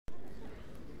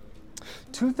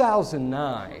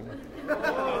2009.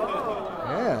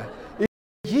 Yeah. It's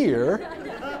the year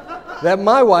that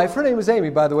my wife, her name is Amy,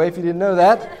 by the way, if you didn't know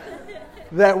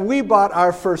that we bought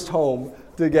our first home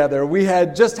together. We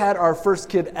had just had our first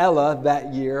kid, Ella,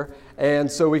 that year,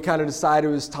 and so we kind of decided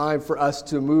it was time for us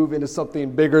to move into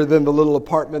something bigger than the little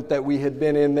apartment that we had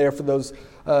been in there for those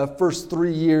first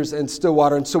 3 years in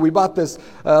Stillwater. And so we bought this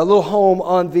little home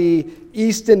on the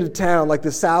east end of town, like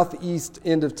the southeast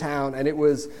end of town, and it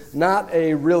was not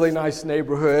a really nice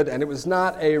neighborhood, and it was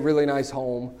not a really nice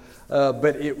home.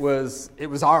 But it was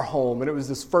our home, and it was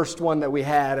this first one that we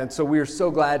had, and so we were so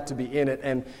glad to be in it.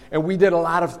 And we did a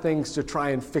lot of things to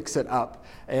try and fix it up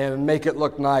and make it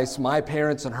look nice. My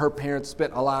parents and her parents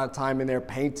spent a lot of time in there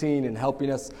painting and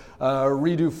helping us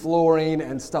redo flooring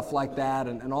and stuff like that,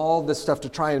 and all this stuff to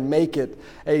try and make it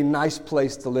a nice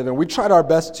place to live in. We tried our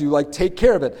best to take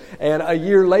care of it. And a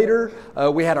year later,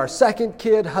 we had our second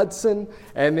kid, Hudson,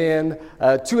 and then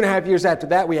 2.5 years after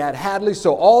that, we had Hadley.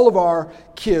 So all of our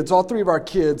kids, all three of our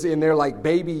kids in their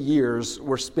baby years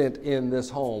were spent in this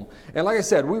home. And like I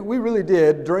said, we really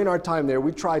did, during our time there,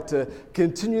 we tried to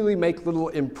continually make little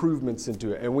improvements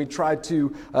into it, and we tried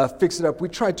to fix it up. We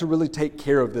tried to really take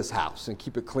care of this house and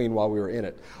keep it clean while we were in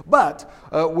it. But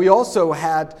we also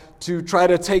had to try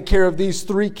to take care of these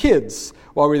 3 kids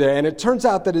while we were there, and it turns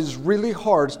out that it is really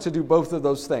hard to do both of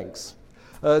those things.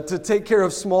 To take care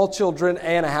of small children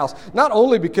and a house. Not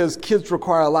only because kids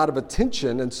require a lot of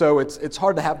attention, and so it's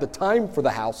hard to have the time for the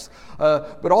house,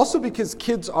 but also because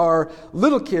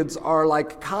little kids are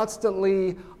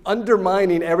constantly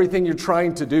undermining everything you're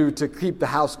trying to do to keep the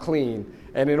house clean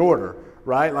and in order.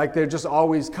 Right? They're just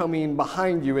always coming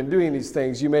behind you and doing these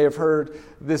things. You may have heard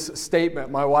this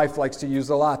statement my wife likes to use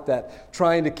a lot, that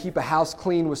trying to keep a house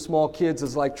clean with small kids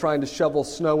is like trying to shovel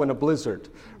snow in a blizzard.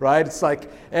 Right? It's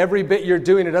like every bit you're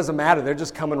doing, it doesn't matter. They're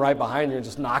just coming right behind you and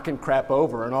just knocking crap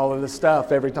over and all of this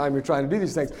stuff every time you're trying to do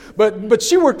these things. But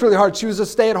she worked really hard. She was a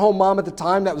stay-at-home mom at the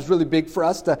time. That was really big for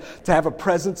us to have a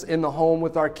presence in the home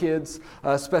with our kids,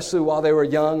 especially while they were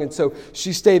young. And so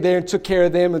she stayed there and took care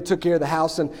of them and took care of the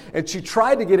house. And she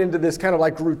tried to get into this kind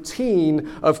of routine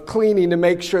of cleaning to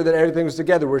make sure that everything was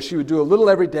together, where she would do a little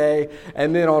every day,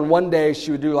 and then on one day she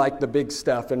would do the big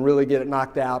stuff and really get it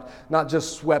knocked out, not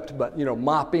just swept, but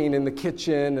mopping in the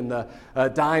kitchen and the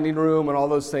dining room and all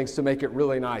those things to make it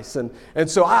really nice. And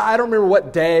so I don't remember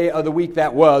what day of the week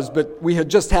that was, but we had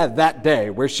just had that day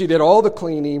where she did all the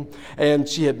cleaning and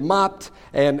she had mopped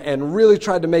and really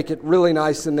tried to make it really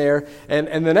nice in there.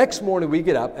 And the next morning we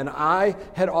get up and I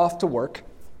head off to work.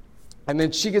 And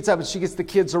then she gets up and she gets the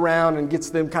kids around and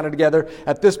gets them kind of together.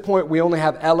 At this point, we only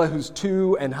have Ella, who's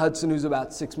 2, and Hudson, who's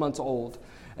about 6 months old.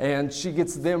 And she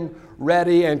gets them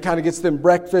ready and kind of gets them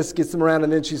breakfast, gets them around,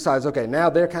 and then she decides, okay,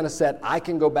 now they're kind of set. I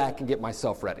can go back and get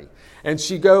myself ready. And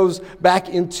she goes back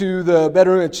into the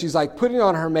bedroom and she's putting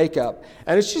on her makeup.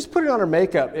 And as she's putting on her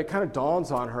makeup, it kind of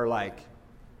dawns on her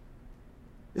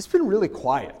it's been really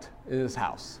quiet in this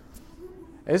house.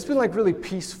 And it's been really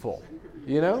peaceful,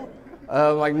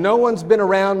 no one's been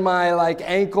around my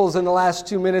ankles in the last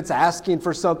 2 minutes asking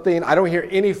for something. I don't hear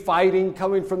any fighting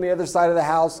coming from the other side of the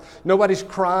house. Nobody's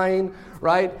crying,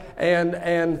 right?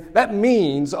 And that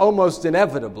means almost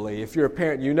inevitably, if you're a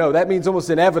parent, that means almost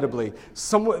inevitably,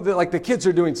 the kids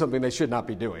are doing something they should not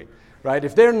be doing. Right?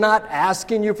 If they're not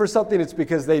asking you for something, it's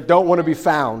because they don't want to be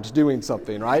found doing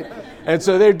something, right? And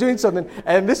so they're doing something.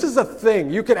 And this is a thing.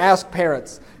 You can ask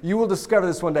parents. You will discover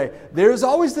this one day. There's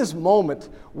always this moment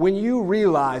when you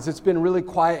realize it's been really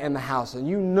quiet in the house and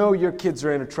your kids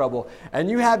are in trouble.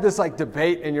 And you have this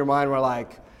debate in your mind where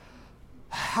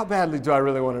how badly do I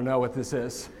really want to know what this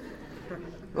is?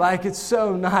 It's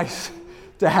so nice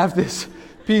to have this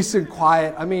peace and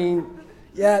quiet. I mean,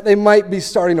 yeah, they might be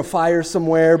starting a fire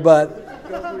somewhere, but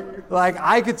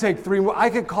I could I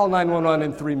could call 911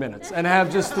 in 3 minutes and have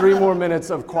just 3 more minutes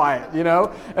of quiet,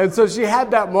 And so she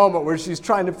had that moment where she's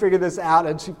trying to figure this out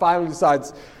and she finally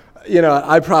decides,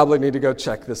 I probably need to go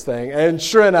check this thing. And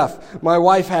sure enough, my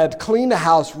wife had cleaned the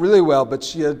house really well, but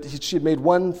she had made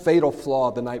one fatal flaw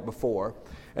the night before.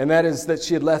 And that is that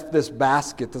she had left this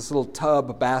basket, this little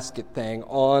tub basket thing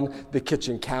on the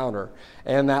kitchen counter.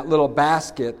 And that little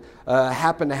basket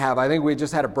happened to have, I think we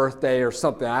just had a birthday or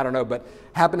something, I don't know, but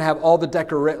happened to have all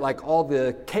the all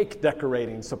the cake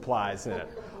decorating supplies in it.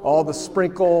 All the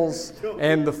sprinkles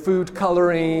and the food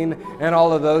coloring and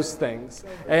all of those things.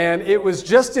 And it was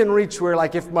just in reach where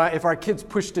if our kids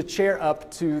pushed a chair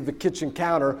up to the kitchen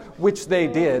counter, which they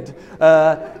did,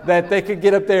 that they could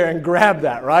get up there and grab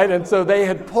that, right? And so they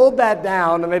had pulled that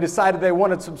down and they decided they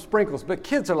wanted some sprinkles. But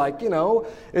kids are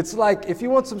it's if you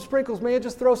want some sprinkles, man,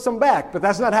 just throw some back. But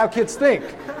that's not how kids think,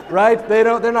 right?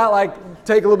 They're not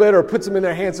take a little bit or puts them in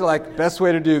their hands. They're like, best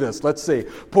way to do this. Let's see.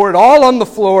 Pour it all on the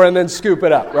floor and then scoop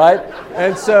it up, right?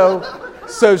 And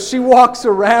so she walks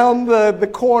around the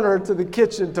corner to the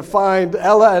kitchen to find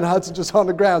Ella and Hudson just on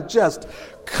the ground, just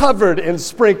covered in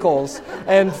sprinkles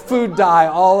and food dye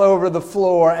all over the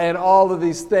floor and all of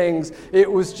these things. It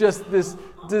was just this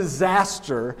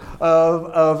disaster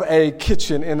of a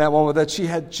kitchen in that moment that she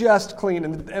had just cleaned.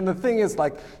 And the thing is,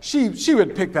 like, she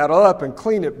would pick that all up and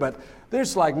clean it, but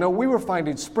there's like, no, we were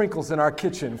finding sprinkles in our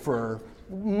kitchen for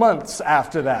months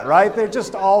after that, right? They're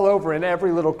just all over in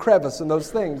every little crevice and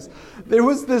those things. There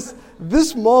was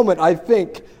this moment, I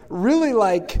think, really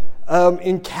like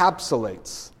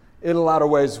encapsulates in a lot of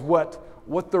ways what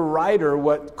the writer,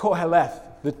 what Koheleth,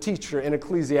 the teacher in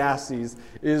Ecclesiastes,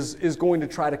 is going to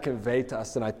try to convey to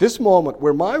us tonight. This moment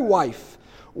where my wife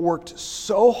worked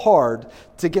so hard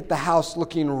to get the house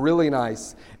looking really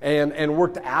nice and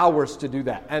worked hours to do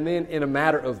that. And then in a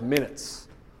matter of minutes,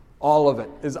 all of it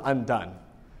is undone.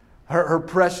 Her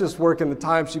precious work and the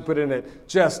time she put in it,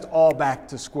 just all back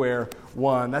to square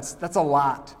one. That's a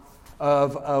lot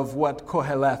of what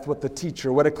Koheleth, what the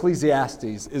teacher, what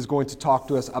Ecclesiastes is going to talk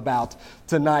to us about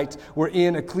tonight. We're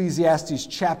in Ecclesiastes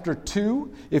chapter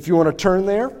 2, if you want to turn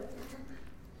there.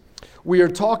 We are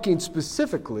talking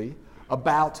specifically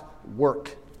about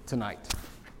work tonight,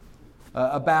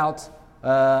 about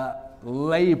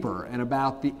labor and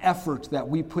about the effort that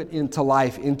we put into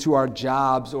life, into our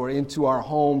jobs or into our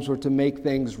homes or to make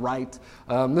things right.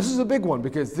 This is a big one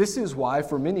because this is why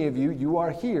for many of you, you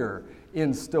are here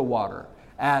in Stillwater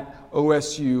at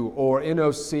OSU or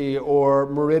NOC or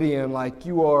Meridian. Like,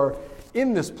 you are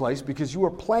in this place because you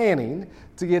are planning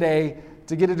to get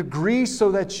a degree so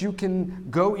that you can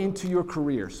go into your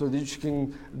career, so that you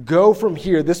can go from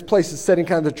here. This place is setting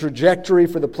kind of the trajectory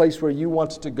for the place where you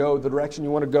want to go, the direction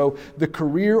you want to go, the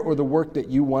career or the work that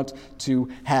you want to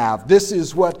have. This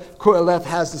is what Koheleth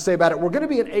has to say about it. We're going to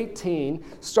be in 18,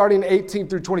 starting 18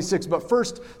 through 26, but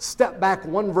first step back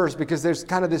one verse because there's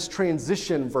kind of this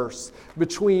transition verse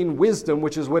between wisdom,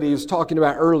 which is what he was talking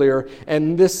about earlier,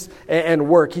 and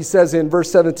work. He says in verse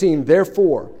 17,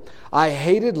 "Therefore I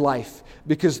hated life,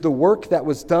 because the work that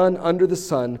was done under the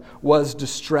sun was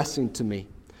distressing to me.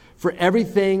 For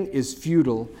everything is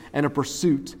futile and a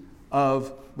pursuit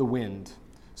of the wind."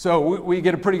 So we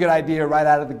get a pretty good idea right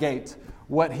out of the gate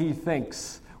what he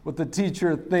thinks, what the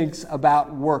teacher thinks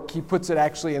about work. He puts it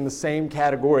actually in the same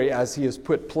category as he has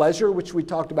put pleasure, which we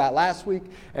talked about last week,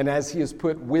 and as he has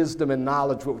put wisdom and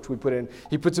knowledge, which we put in.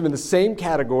 He puts them in the same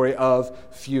category of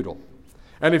futile.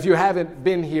 And if you haven't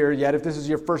been here yet, if this is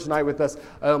your first night with us,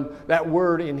 that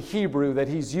word in Hebrew that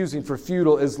he's using for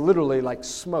futile is literally like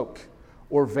smoke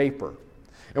or vapor.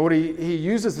 And what he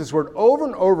uses this word over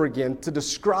and over again to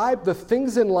describe the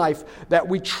things in life that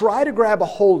we try to grab a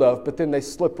hold of, but then they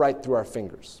slip right through our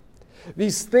fingers.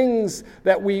 These things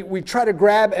that we try to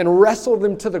grab and wrestle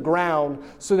them to the ground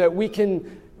so that we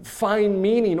can find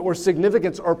meaning or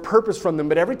significance or purpose from them.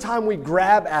 But every time we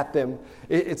grab at them,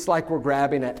 it's like we're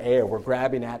grabbing at air. We're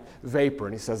grabbing at vapor.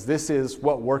 And he says this is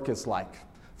what work is like.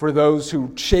 For those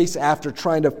who chase after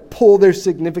trying to pull their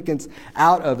significance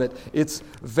out of it, it's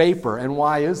vapor. And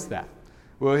why is that?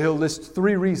 Well, he'll list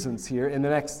 3 reasons here in the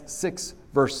next 6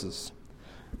 verses.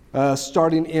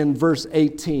 Starting in verse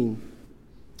 18.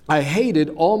 "I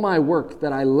hated all my work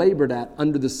that I labored at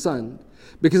under the sun,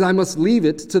 because I must leave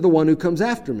it to the one who comes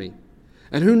after me.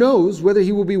 And who knows whether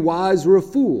he will be wise or a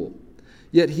fool?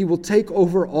 Yet he will take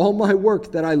over all my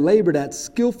work that I labored at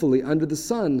skillfully under the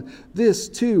sun. This,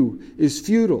 too, is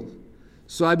futile.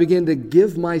 So I began to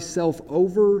give myself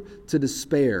over to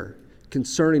despair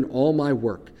concerning all my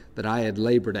work that I had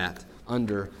labored at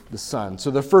under the sun." So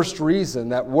the first reason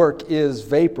that work is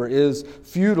vapor, is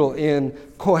futile in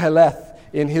Koheleth,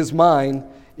 in his mind,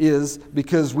 is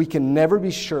because we can never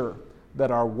be sure that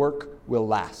our work will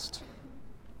last.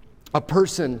 A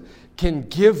person can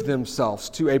give themselves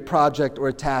to a project or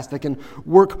a task. They can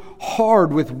work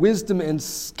hard with wisdom and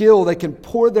skill. They can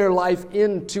pour their life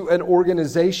into an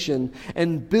organization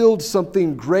and build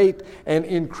something great and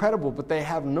incredible, but they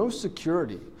have no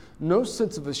security, no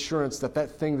sense of assurance that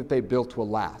that thing that they built will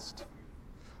last.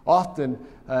 Often,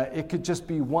 it could just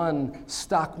be one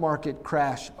stock market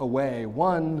crash away,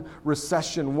 one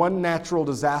recession, one natural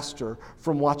disaster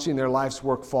from watching their life's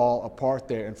work fall apart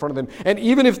there in front of them. And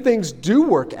even if things do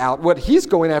work out, what he's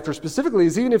going after specifically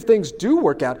is even if things do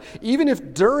work out, even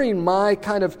if during my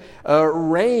kind of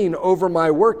reign over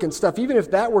my work and stuff, even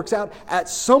if that works out, at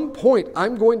some point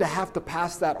I'm going to have to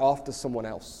pass that off to someone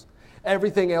else.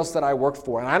 Everything else that I worked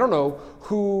for. And I don't know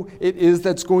who it is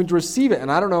that's going to receive it.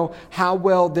 And I don't know how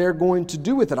well they're going to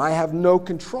do with it. I have no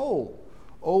control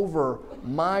over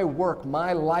my work,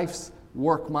 my life's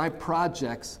work, my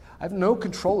projects. I have no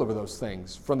control over those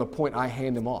things from the point I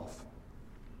hand them off.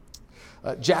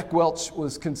 Jack Welch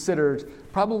was considered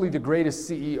probably the greatest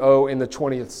CEO in the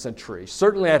 20th century.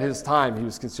 Certainly at his time, he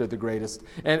was considered the greatest,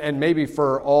 and maybe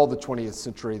for all the 20th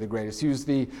century, the greatest. He was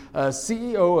the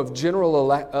CEO of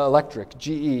General Electric,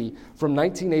 GE, from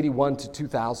 1981 to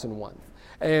 2001.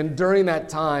 And during that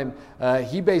time,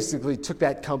 he basically took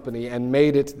that company and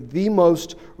made it the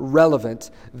most relevant,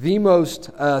 the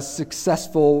most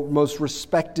successful, most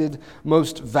respected,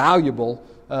 most valuable,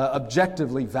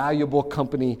 objectively valuable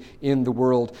company in the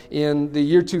world. In the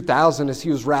year 2000, as he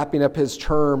was wrapping up his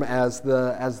term as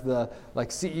the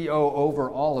CEO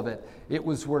over all of it, it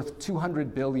was worth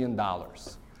 $200 billion.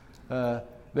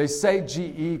 They say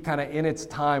GE kind of in its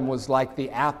time was like the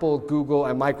Apple, Google,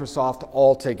 and Microsoft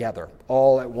all together,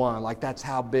 all at one. Like that's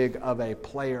how big of a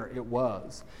player it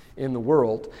was in the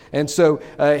world. And so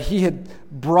he had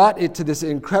brought it to this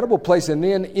incredible place. And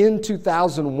then in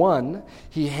 2001,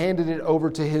 he handed it over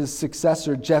to his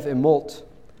successor, Jeff Immelt.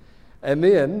 And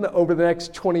then over the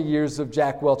next 20 years of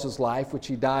Jack Welch's life, which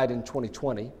he died in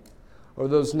 2020, over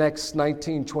those next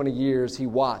 19, 20 years, he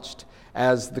watched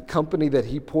as the company that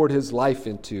he poured his life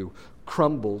into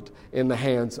crumbled in the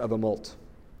hands of Immelt.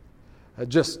 It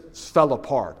just fell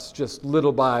apart, just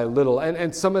little by little.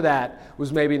 And some of that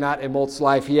was maybe not Immelt's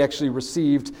life. He actually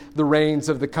received the reins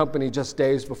of the company just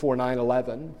days before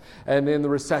 9/11. And then the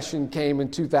recession came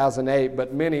in 2008,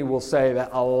 but many will say that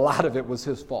a lot of it was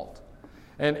his fault.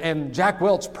 And Jack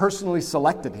Welch personally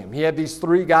selected him. He had these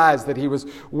three guys that he was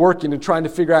working and trying to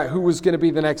figure out who was going to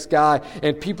be the next guy.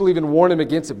 And people even warned him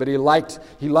against it, but he liked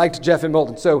Jeff Immelt.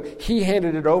 And so he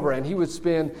handed it over, and he would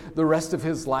spend the rest of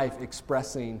his life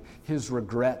expressing his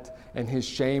regret and his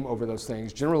shame over those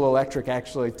things. General Electric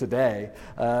actually today,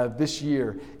 this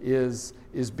year, is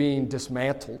being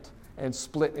dismantled and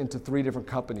split into three different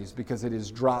companies because it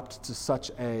is dropped to such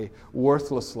a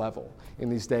worthless level in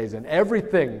these days. And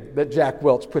everything that Jack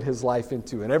Welch put his life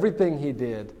into and everything he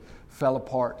did fell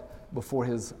apart before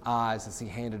his eyes as he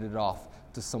handed it off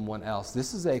to someone else.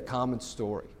 This is a common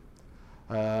story.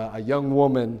 A young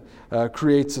woman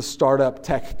creates a startup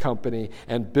tech company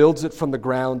and builds it from the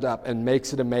ground up and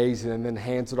makes it amazing and then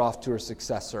hands it off to her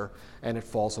successor, and it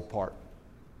falls apart.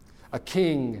 A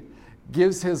king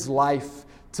gives his life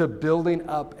to building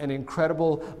up an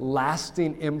incredible,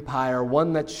 lasting empire,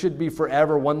 one that should be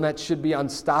forever, one that should be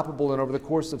unstoppable, and over the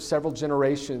course of several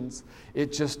generations,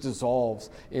 it just dissolves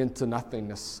into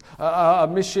nothingness. A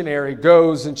missionary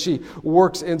goes and she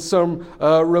works in some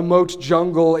remote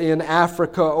jungle in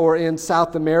Africa or in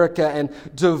South America and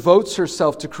devotes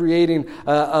herself to creating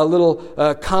a little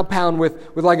compound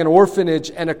with like an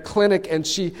orphanage and a clinic, and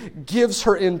she gives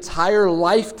her entire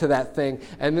life to that thing,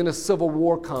 and then a civil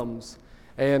war comes.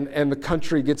 And the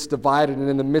country gets divided, and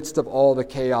in the midst of all the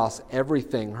chaos,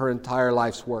 everything, her entire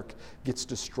life's work, gets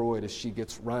destroyed as she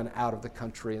gets run out of the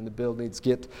country and the buildings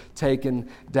get taken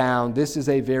down. This is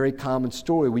a very common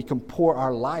story. We can pour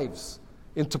our lives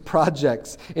into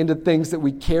projects, into things that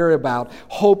we care about,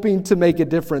 hoping to make a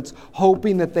difference,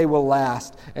 hoping that they will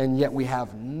last, and yet we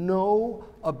have no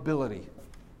ability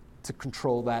to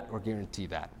control that or guarantee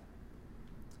that.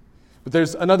 But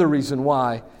there's another reason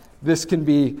why this can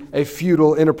be a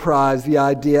futile enterprise, the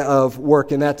idea of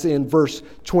work, and that's in verse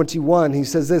 21. He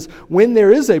says this: when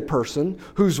there is a person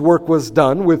whose work was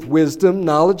done with wisdom,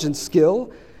 knowledge, and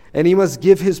skill, and he must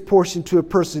give his portion to a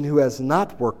person who has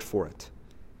not worked for it.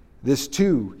 This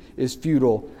too is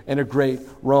futile and a great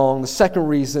wrong. The second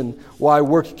reason why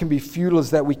work can be futile is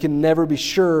that we can never be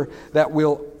sure that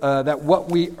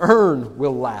what we earn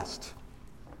will last.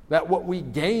 That what we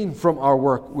gain from our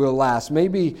work will last.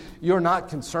 Maybe you're not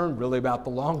concerned really about the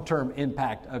long-term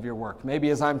impact of your work. Maybe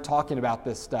as I'm talking about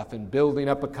this stuff and building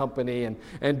up a company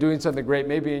and doing something great,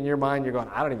 maybe in your mind you're going,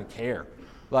 I don't even care.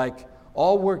 Like,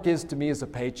 all work is to me is a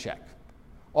paycheck.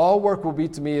 All work will be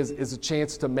to me is a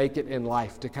chance to make it in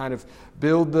life, to kind of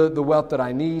build the wealth that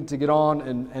I need to get on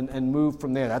and move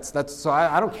from there. So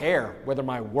I don't care whether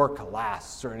my work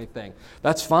lasts or anything.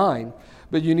 That's fine.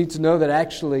 But you need to know that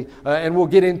actually, and we'll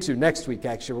get into next week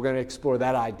actually, we're going to explore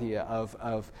that idea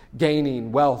of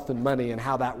gaining wealth and money and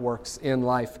how that works in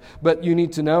life. But you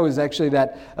need to know is actually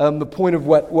that the point of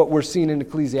what we're seeing in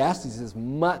Ecclesiastes is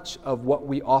much of what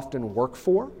we often work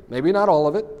for, maybe not all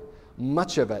of it,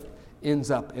 much of it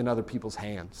ends up in other people's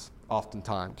hands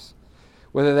oftentimes.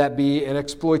 Whether that be an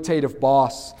exploitative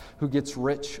boss who gets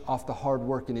rich off the hard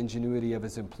work and ingenuity of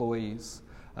his employees.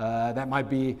 That might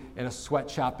be in a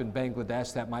sweatshop in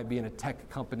Bangladesh. That might be in a tech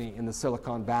company in the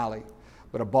Silicon Valley.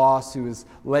 but a boss who is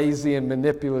lazy and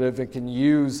manipulative and can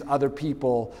use other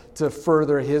people to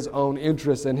further his own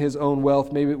interests and his own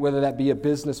wealth, maybe whether that be a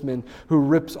businessman who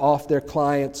rips off their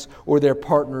clients or their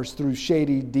partners through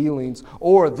shady dealings,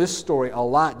 or this story a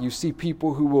lot, you see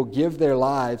people who will give their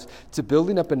lives to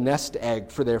building up a nest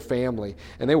egg for their family,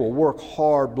 and they will work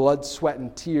hard, blood, sweat,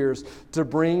 and tears to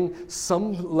bring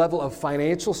some level of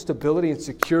financial stability and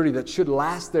security that should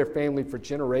last their family for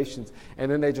generations,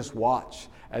 and then they just watch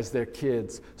as their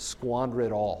kids squander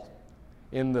it all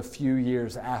in the few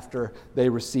years after they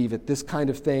receive it. This kind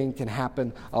of thing can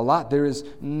happen a lot. There is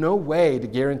no way to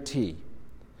guarantee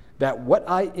that what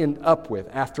I end up with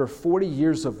after 40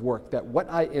 years of work, that what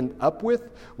I end up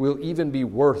with will even be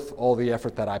worth all the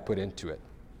effort that I put into it.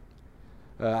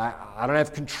 I don't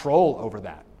have control over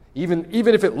that. Even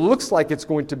if it looks like it's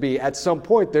going to be, at some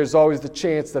point there's always the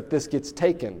chance that this gets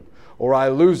taken, or I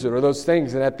lose it, or those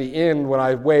things. And at the end, when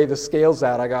I weigh the scales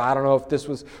out, I go, I don't know if this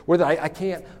was worth it. I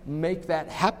can't make that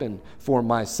happen for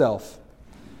myself.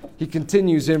 He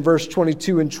continues in verse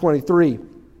 22 and 23.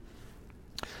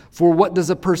 For what does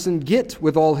a person get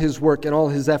with all his work and all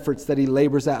his efforts that he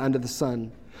labors at under the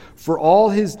sun? For all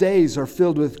his days are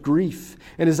filled with grief,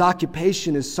 and his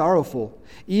occupation is sorrowful.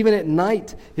 Even at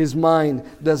night his mind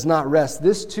does not rest.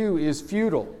 This too is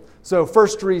futile. So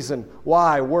first reason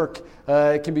why work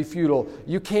can be futile.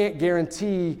 You can't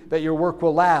guarantee that your work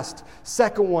will last.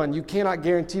 Second one, you cannot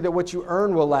guarantee that what you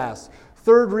earn will last.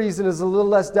 Third reason is a little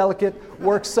less delicate.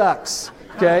 Work sucks.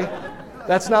 Okay?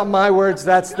 That's not my words.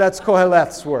 That's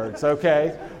Koheleth's words.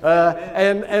 Okay?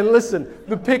 And listen,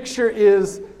 the picture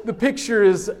is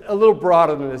a little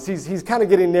broader than this. He's kind of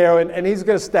getting narrow, and he's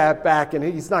going to step back, and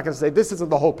he's not going to say this isn't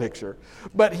the whole picture.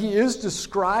 But he is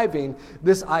describing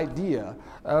this idea.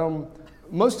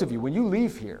 Most of you, when you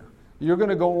leave here, you're going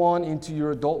to go on into your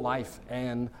adult life,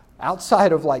 and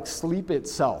outside of like sleep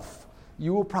itself,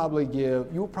 you will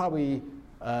probably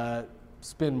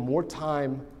spend more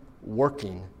time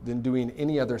working than doing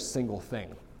any other single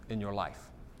thing in your life.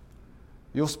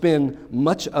 You'll spend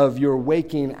much of your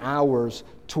waking hours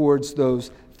towards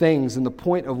those things. And the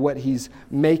point of what he's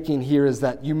making here is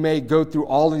that you may go through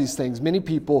all of these things. Many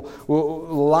people,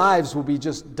 lives will be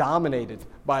just dominated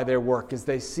by their work as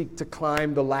they seek to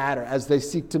climb the ladder, as they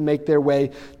seek to make their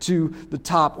way to the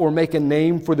top, or make a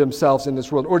name for themselves in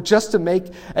this world, or just to make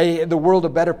the world a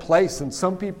better place. And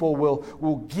some people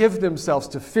will give themselves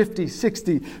to 50,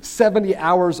 60, 70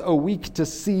 hours a week to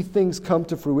see things come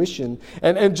to fruition.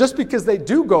 And just because they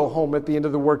do go home at the end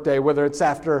of the workday, whether it's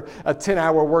after a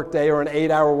 10-hour workday or an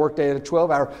 8-hour workday and a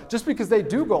 12-hour, just because they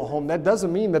do go home, that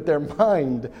doesn't mean that their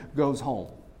mind goes home.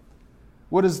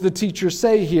 What does the teacher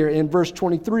say here in verse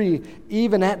 23?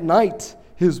 Even at night,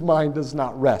 his mind does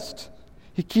not rest.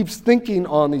 He keeps thinking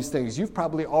on these things. You've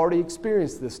probably already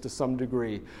experienced this to some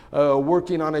degree.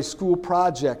 Working on a school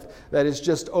project that is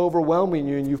just overwhelming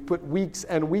you, and you've put weeks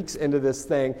and weeks into this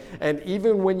thing. And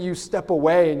even when you step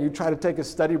away and you try to take a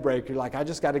study break, you're like, I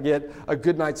just got to get a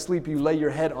good night's sleep. You lay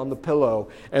your head on the pillow,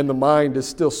 and the mind is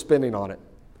still spinning on it.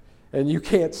 And you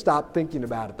can't stop thinking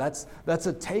about it. That's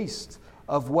a taste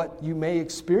of what you may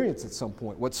experience at some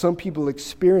point, what some people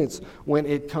experience when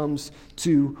it comes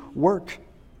to work.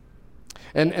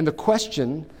 And the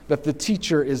question that the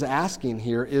teacher is asking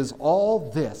here is all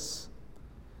this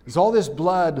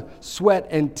blood, sweat,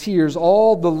 and tears,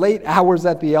 all the late hours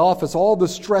at the office, all the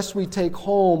stress we take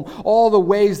home, all the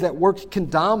ways that work can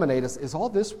dominate us, is all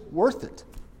this worth it?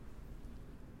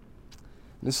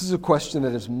 This is a question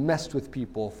that has messed with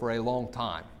people for a long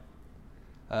time.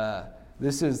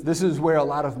 This is where a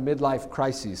lot of midlife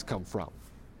crises come from.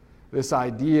 This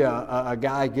idea, a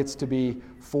guy gets to be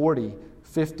 40,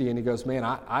 50, and he goes, man,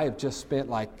 I just spent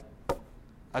much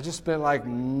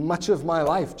of my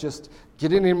life just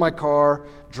getting in my car,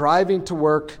 driving to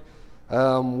work,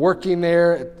 working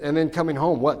there, and then coming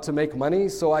home. What, to make money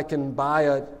so I can buy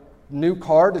a new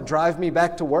car to drive me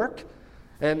back to work?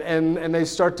 And they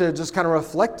start to just kind of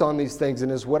reflect on these things.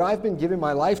 And is what I've been giving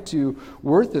my life to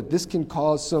worth it? This can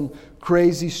cause some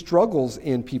crazy struggles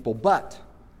in people. But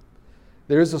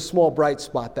there is a small bright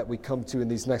spot that we come to in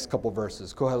these next couple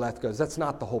verses. Koheleth goes, that's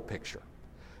not the whole picture.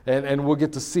 And we'll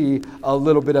get to see a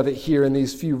little bit of it here in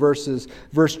these few verses.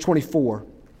 Verse 24,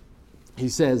 he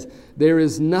says, there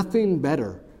is nothing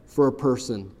better for a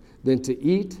person than to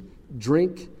eat,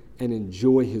 drink, and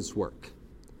enjoy his work.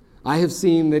 I have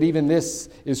seen that even this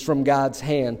is from God's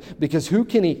hand, because who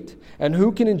can eat and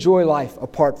who can enjoy life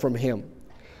apart from him?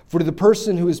 For to the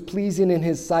person who is pleasing in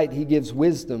his sight, he gives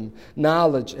wisdom,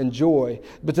 knowledge, and joy.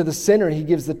 But to the sinner, he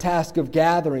gives the task of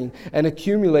gathering and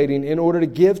accumulating in order to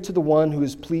give to the one who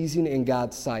is pleasing in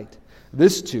God's sight.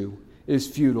 This too is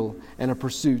futile, and a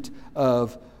pursuit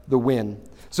of the wind.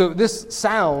 So this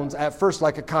sounds at first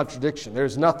like a contradiction.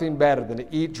 There's nothing better than to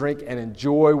eat, drink, and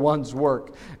enjoy one's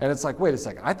work. And it's like, wait a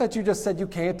second, I thought you just said you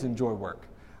can't enjoy work.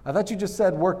 I thought you just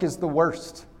said work is the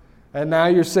worst. And now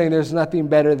you're saying there's nothing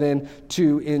better than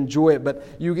to enjoy it. But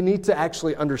you need to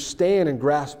actually understand and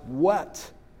grasp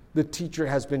what the teacher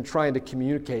has been trying to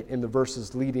communicate in the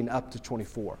verses leading up to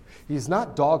 24. He's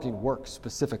not dogging work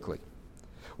specifically.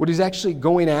 What he's actually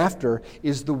going after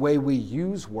is the way we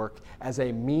use work as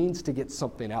a means to get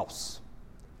something else,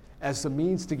 as a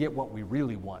means to get what we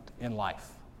really want in life: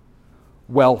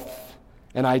 wealth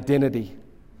and identity,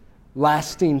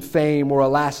 lasting fame or a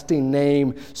lasting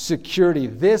name, security.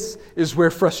 This is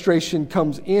where frustration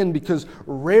comes in, because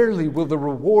rarely will the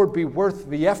reward be worth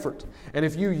the effort. And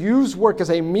if you use work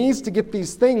as a means to get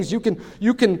these things, you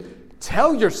can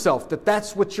tell yourself that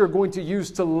that's what you're going to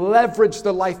use to leverage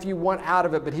the life you want out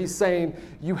of it. But he's saying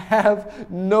you have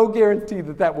no guarantee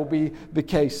that that will be the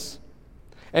case.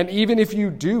 And even if you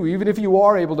do, even if you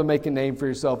are able to make a name for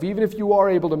yourself, even if you are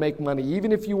able to make money,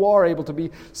 even if you are able to be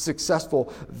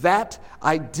successful, that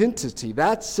identity,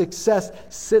 that success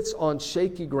sits on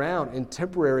shaky ground and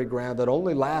temporary ground that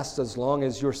only lasts as long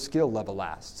as your skill level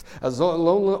lasts.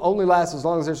 Only lasts as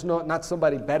long as there's not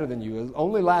somebody better than you. It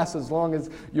only lasts as long as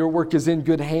your work is in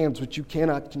good hands, which you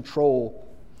cannot control.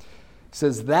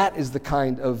 Says that is the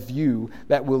kind of view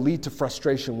that will lead to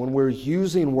frustration when we're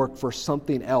using work for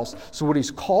something else. So what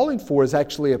he's calling for is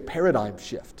actually a paradigm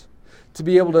shift, to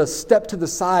be able to step to the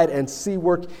side and see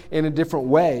work in a different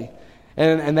way.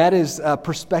 And that is a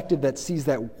perspective that sees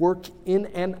that work in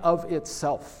and of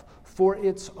itself, for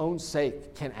its own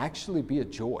sake, can actually be a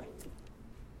joy,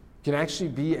 can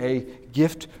actually be a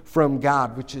gift from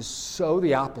God, which is so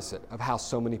the opposite of how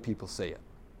so many people see it.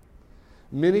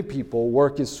 Many people,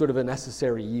 work is sort of a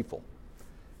necessary evil.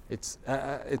 It's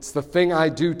the thing I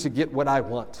do to get what I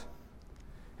want.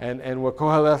 And what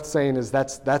Kohelet's saying is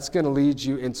that's going to lead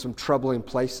you in some troubling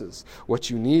places. What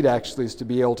you need actually is to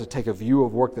be able to take a view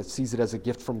of work that sees it as a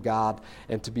gift from God,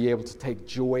 and to be able to take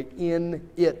joy in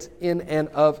it, in and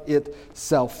of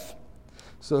itself.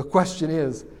 So the question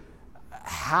is,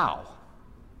 how?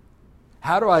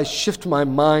 How do I shift my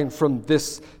mind from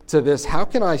this to this? How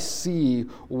can I see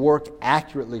work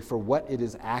accurately for what it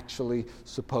is actually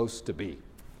supposed to be?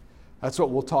 That's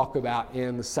what we'll talk about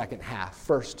in the second half.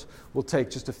 First, we'll take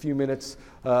just a few minutes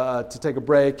to take a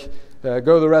break, go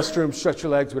to the restroom, stretch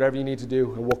your legs, whatever you need to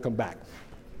do, and we'll come back.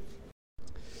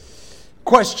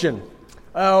 Question.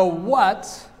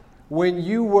 When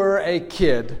you were a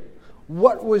kid,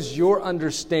 what was your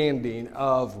understanding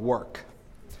of work?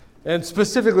 And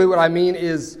specifically what I mean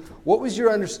is, what was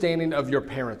your understanding of your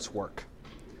parents' work?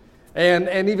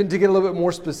 And even to get a little bit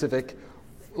more specific,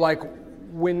 like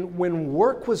when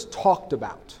work was talked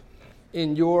about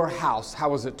in your house, how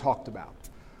was it talked about?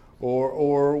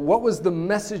 Or what was the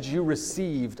message you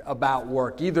received about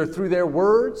work, either through their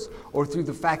words or through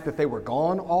the fact that they were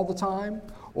gone all the time,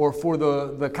 or for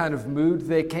the kind of mood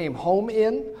they came home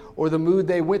in, or the mood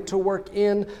they went to work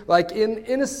in? Like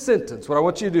in a sentence, what I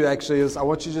want you to do actually is I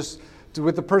want you just to,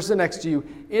 with the person next to you,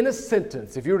 in a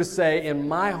sentence, if you were to say, in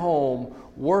my home,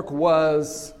 work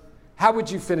was, how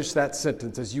would you finish that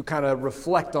sentence as you kind of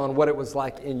reflect on what it was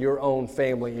like in your own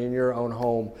family, in your own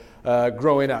home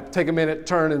growing up? Take a minute,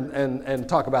 turn and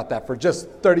talk about that for just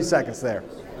 30 seconds there.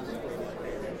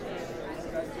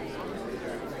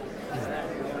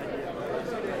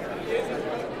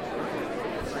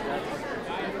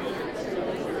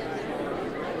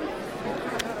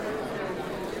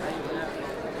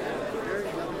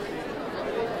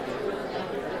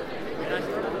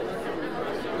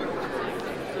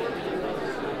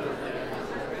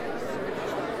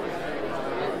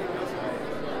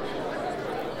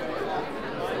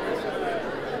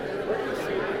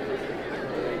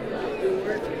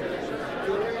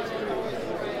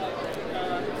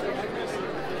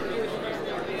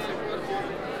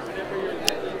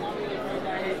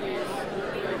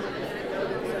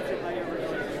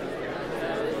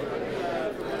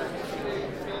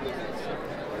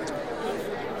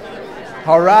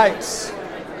 All right,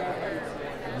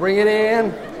 bring it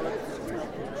in.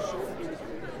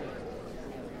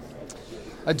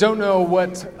 I don't know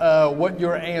what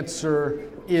your answer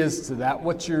is to that,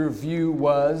 what your view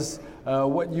was,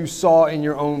 what you saw in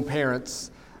your own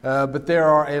parents, but there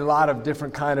are a lot of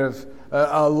different kind of,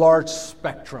 a large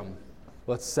spectrum,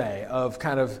 let's say, of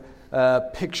kind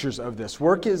of pictures of this.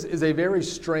 Work is a very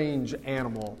strange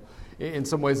animal. In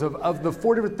some ways, of the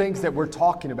 4 different things that we're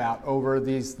talking about over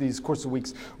these course of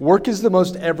weeks, work is the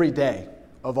most everyday.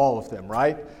 of all of them,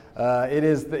 right? It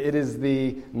is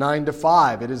the 9 to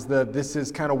 5. This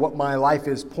is kind of what my life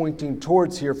is pointing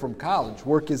towards here from college.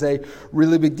 Work is a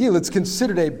really big deal. It's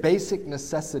considered a basic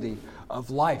necessity of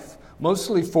life,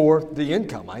 mostly for the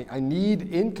income. I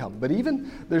need income. But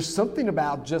even there's something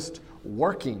about just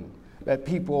working that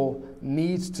people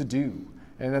need to do,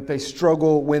 and that they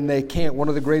struggle when they can't. One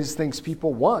of the greatest things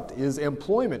people want is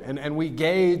employment. And we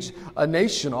gauge a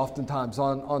nation oftentimes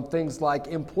on things like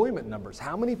employment numbers.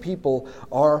 How many people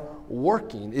are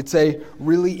working? It's a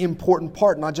really important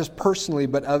part, not just personally,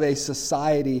 but of a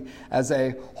society as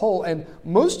a whole. And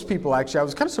most people, actually, I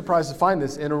was kind of surprised to find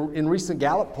this in recent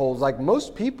Gallup polls, like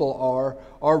most people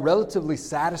are relatively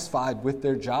satisfied with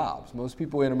their jobs. Most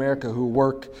people in America who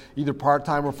work either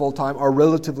part-time or full-time are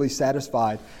relatively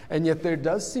satisfied. And yet there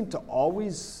does seem to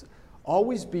always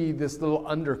be this little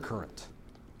undercurrent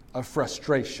of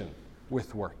frustration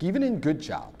with work, even in good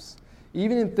jobs,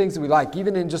 even in things that we like,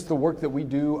 even in just the work that we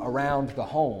do around the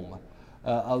home,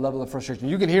 a level of frustration.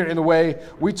 You can hear it in the way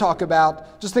we talk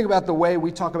about, just think about the way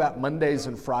we talk about Mondays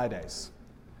and Fridays.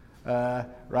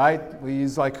 Right? We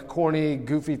use like corny,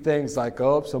 goofy things like,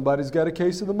 oh, somebody's got a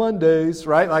case of the Mondays,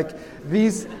 right? Like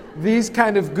these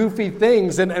kind of goofy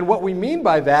things. And what we mean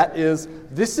by that is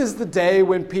this is the day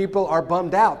when people are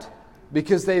bummed out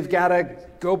because they've got to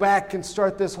go back and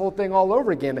start this whole thing all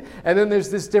over again. And then there's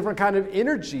this different kind of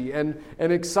energy and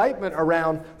excitement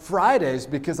around Fridays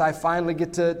because I finally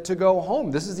get to go home.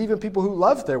 This is even people who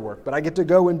love their work, but I get to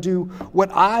go and do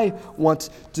what I want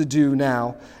to do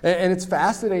now. And it's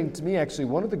fascinating to me, actually.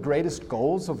 One of the greatest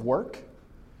goals of work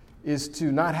is to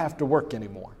not have to work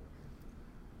anymore.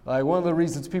 Like one of the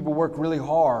reasons people work really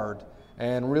hard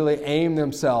and really aim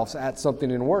themselves at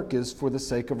something in work is for the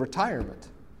sake of retirement.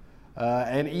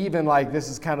 And even like this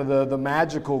is kind of the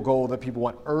magical goal that people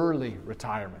want, early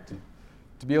retirement.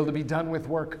 To be able to be done with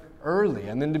work early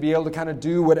and then to be able to kind of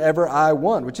do whatever I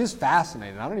want, which is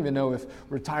fascinating. I don't even know if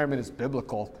retirement is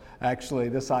biblical, actually,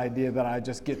 this idea that I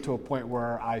just get to a point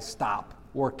where I stop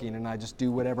working and I just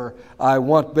do whatever I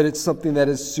want. But it's something that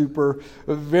is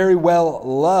very well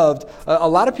loved. A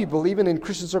lot of people, even in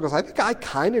Christian circles, I think I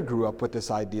kind of grew up with this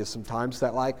idea sometimes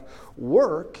that like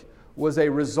work was a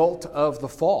result of the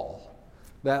fall.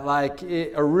 That like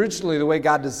originally the way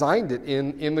God designed it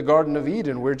in the Garden of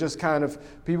Eden, we're just kind of,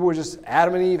 people were just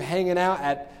Adam and Eve hanging out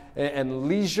and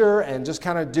leisure and just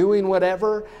kind of doing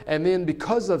whatever. And then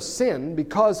because of sin,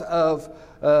 because of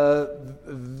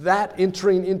that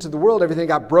entering into the world, everything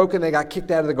got broken, they got kicked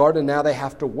out of the garden, and now they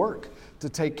have to work to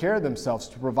take care of themselves,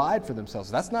 to provide for themselves.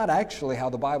 That's not actually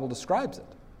how the Bible describes it.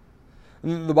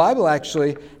 The Bible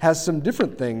actually has some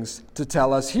different things to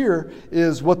tell us. Here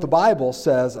is what the Bible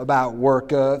says about work.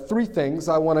 3 things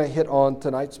I want to hit on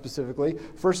tonight specifically.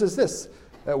 First is this,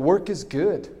 that work is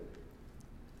good.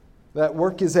 That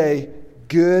work is a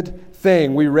good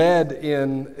thing. We read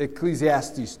in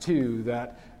Ecclesiastes 2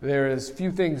 that there is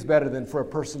few things better than for a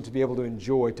person to be able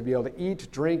to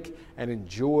eat, drink, and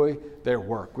enjoy their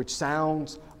work, which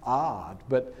sounds odd,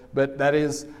 but that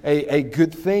is a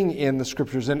good thing in the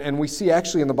Scriptures. And we see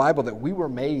actually in the Bible that we were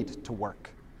made to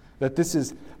work, that this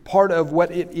is part of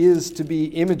what it is to be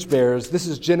image bearers. This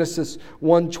is Genesis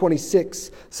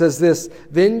 1:26 says this,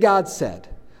 "Then God said,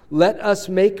 let us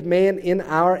make man in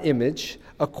our image,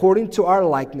 according to our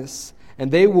likeness, and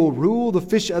they will rule the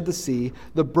fish of the sea,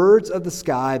 the birds of the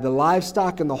sky, the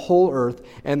livestock and the whole earth,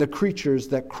 and the creatures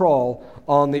that crawl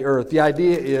on the earth." The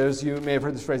idea is, you may have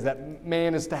heard this phrase, that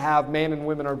man and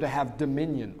women are to have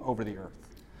dominion over the earth.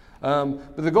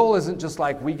 But the goal isn't just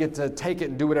like we get to take it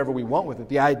and do whatever we want with it.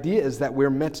 The idea is that we're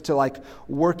meant to like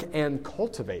work and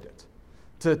cultivate it.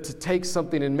 To take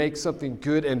something and make something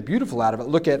good and beautiful out of it.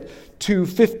 Look at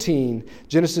 2:15.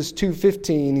 Genesis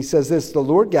 2:15, he says this, "The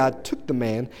Lord God took the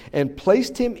man and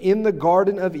placed him in the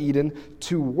Garden of Eden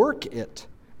to work it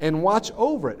and watch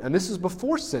over it." And this is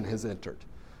before sin has entered.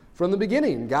 From the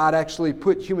beginning, God actually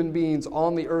put human beings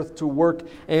on the earth to work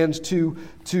and to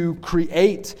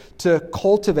create, to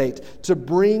cultivate, to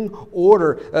bring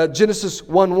order. Genesis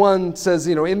 1:1 says,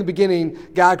 in the beginning,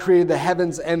 God created the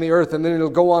heavens and the earth. And then it'll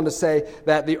go on to say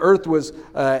that the earth was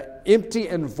empty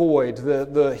and void.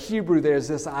 The Hebrew, there's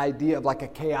this idea of like a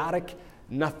chaotic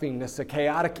nothingness, a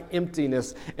chaotic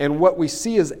emptiness. And what we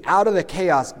see is out of the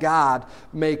chaos, God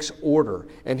makes order.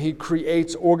 And He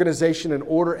creates organization and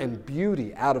order and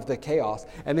beauty out of the chaos.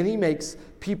 And then He makes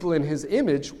people in His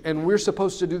image, and we're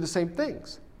supposed to do the same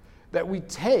things. That we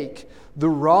take the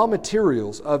raw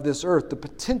materials of this earth, the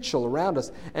potential around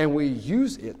us, and we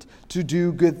use it to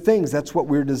do good things. That's what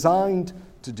we're designed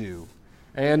to do.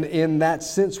 And in that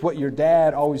sense, what your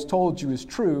dad always told you is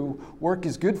true. Work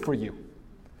is good for you.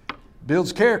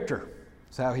 Builds character.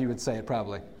 That's how he would say it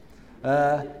probably.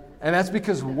 And that's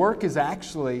because work is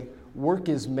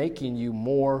making you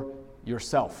more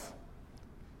yourself.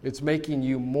 It's making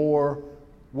you more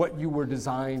what you were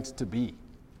designed to be.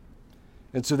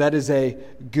 And so that is a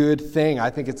good thing. I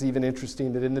think it's even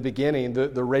interesting that in the beginning,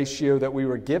 the ratio that we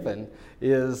were given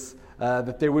is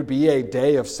that there would be a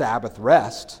day of Sabbath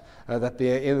rest, that the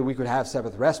end of the week would have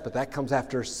Sabbath rest, but that comes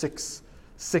after six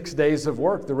days of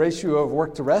work. The ratio of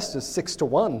work to rest is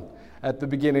 6-1 at the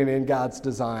beginning in God's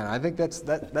design. I think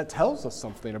that tells us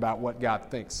something about what God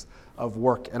thinks of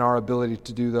work and our ability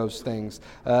to do those things.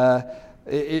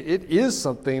 It is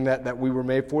something that we were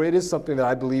made for. It is something that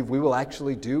I believe we will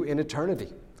actually do in eternity,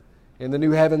 in the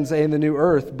new heavens and the new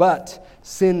earth. But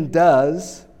sin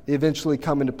does eventually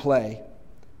come into play.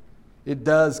 It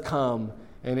does come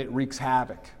and it wreaks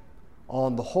havoc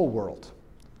on the whole world.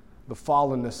 The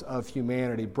fallenness of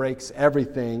humanity breaks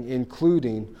everything,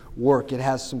 including work. It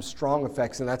has some strong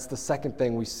effects, and that's the second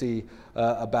thing we see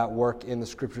about work in the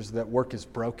Scriptures, that work is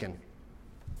broken.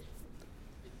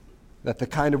 That the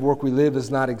kind of work we live is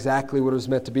not exactly what it was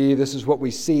meant to be. This is what we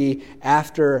see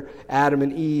after Adam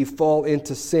and Eve fall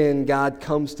into sin. God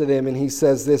comes to them and he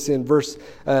says this in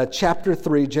chapter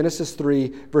 3, Genesis 3,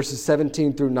 verses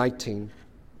 17 through 19.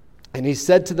 And he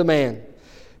said to the man,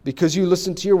 "Because you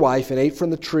listened to your wife and ate from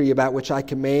the tree about which I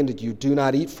commanded you, do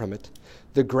not eat from it.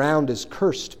 The ground is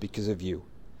cursed because of you.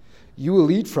 You will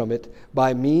eat from it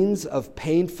by means of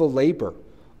painful labor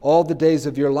all the days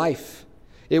of your life.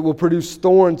 It will produce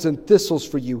thorns and thistles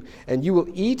for you, and you will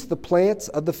eat the plants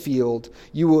of the field.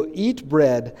 You will eat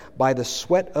bread by the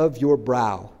sweat of your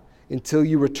brow until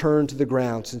you return to the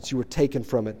ground, since you were taken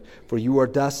from it. For you are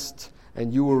dust,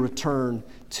 and you will return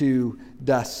to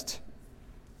dust."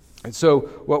 And so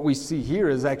what we see here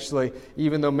is actually,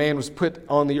 even though man was put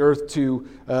on the earth to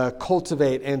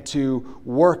cultivate and to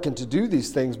work and to do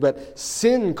these things, but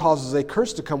sin causes a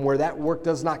curse to come where that work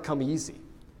does not come easy.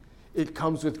 It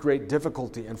comes with great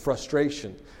difficulty and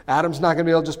frustration. Adam's not going to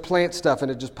be able to just plant stuff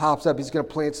and it just pops up. He's going to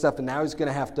plant stuff and now he's going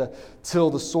to have to till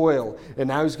the soil. And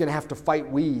now he's going to have to fight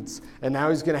weeds. And now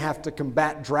he's going to have to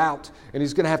combat drought. And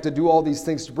he's going to have to do all these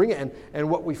things to bring it. And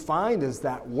what we find is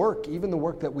that work, even the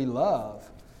work that we love,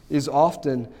 is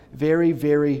often very,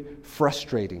 very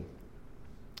frustrating.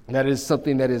 That is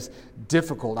something that is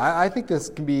difficult. I think this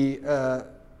can be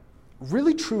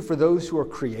really true for those who are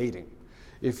creating.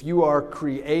 If you are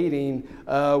creating,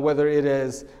 whether it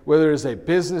is a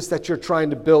business that you're trying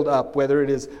to build up, whether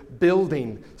it is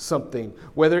building something,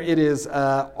 whether it is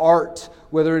art,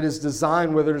 whether it is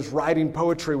design, whether it is writing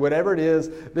poetry, whatever it is,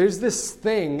 there's this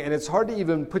thing, and it's hard to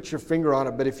even put your finger on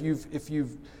it, but if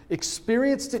you've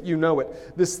experienced it, you know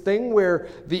it. This thing where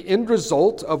the end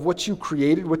result of what you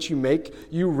created, what you make,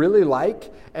 you really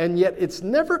like, and yet it's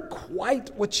never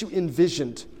quite what you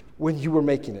envisioned when you were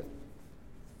making it.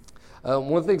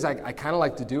 One of the things I kind of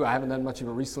like to do, I haven't done much of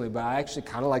it recently, but I actually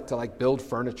kind of like to build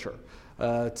furniture,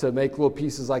 to make little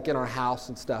pieces like in our house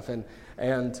and stuff.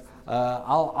 And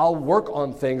I'll work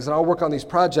on things and I'll work on these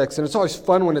projects, and it's always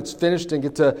fun when it's finished and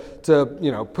get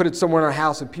to put it somewhere in our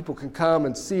house and people can come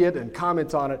and see it and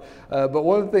comment on it. But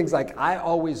one of the things, I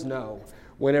always know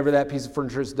whenever that piece of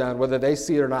furniture is done, whether they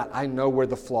see it or not, I know where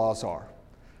the flaws are.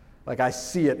 I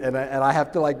see it, and I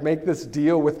have to make this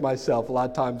deal with myself a lot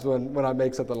of times when I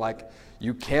make something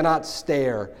you cannot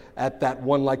stare at that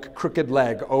one crooked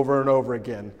leg over and over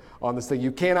again on this thing.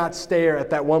 You cannot stare at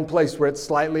that one place where it's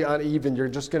slightly uneven. You're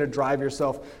just going to drive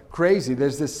yourself crazy.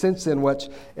 There's this sense in which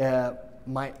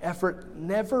my effort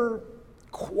never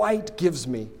quite gives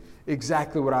me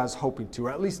exactly what I was hoping to,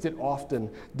 or at least it often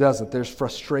doesn't. There's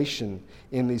frustration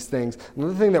in these things.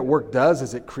 Another thing that work does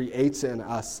is it creates in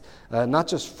us not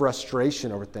just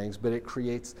frustration over things, but it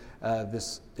creates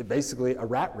basically a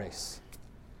rat race.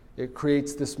 It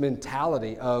creates this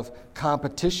mentality of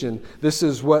competition. This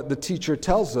is what the teacher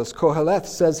tells us. Koheleth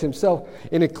says himself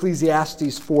in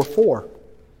Ecclesiastes 4:4.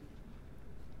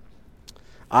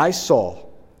 "I saw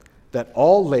that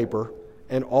all labor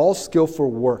and all skillful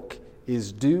work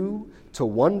is due to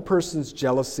one person's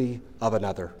jealousy of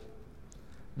another.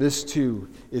 This too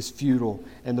is futile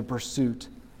and the pursuit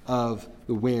of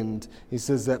the wind." He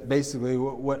says that basically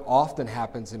what often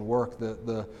happens in work,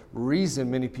 the reason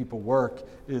many people work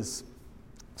is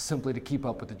simply to keep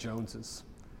up with the Joneses,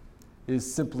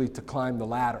 is simply to climb the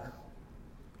ladder,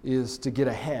 is to get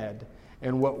ahead.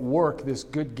 And what work, this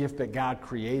good gift that God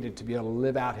created to be able to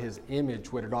live out his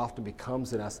image, what it often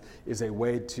becomes in us is a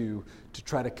way to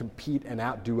try to compete and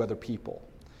outdo other people,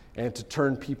 and to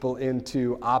turn people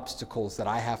into obstacles that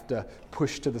I have to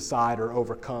push to the side or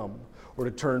overcome, or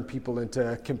to turn people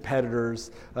into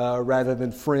competitors rather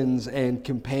than friends and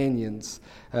companions.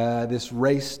 This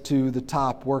race to the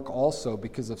top, work also,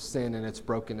 because of sin and its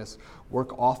brokenness,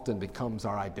 work often becomes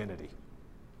our identity.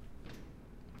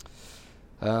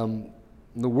 The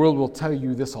world will tell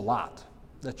you this a lot,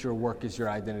 that your work is your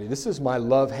identity. This is my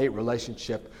love-hate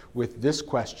relationship with this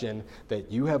question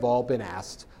that you have all been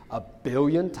asked 1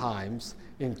 billion times,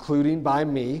 including by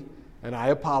me, and I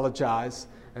apologize,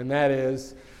 and that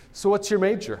is, so what's your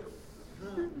major?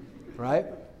 Right?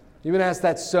 You've been asked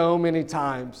that so many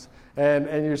times,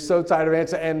 and you're so tired of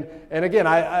answering. And again,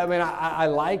 I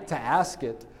like to ask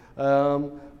it,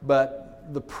 but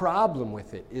the problem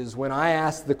with it is when I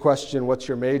ask the question, what's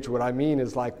your major, what I mean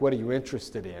is like, what are you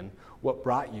interested in? What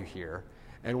brought you here?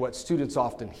 And what students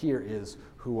often hear is,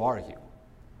 who are you?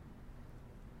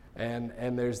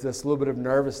 And there's this little bit of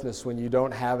nervousness when you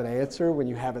don't have an answer, when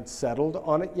you haven't settled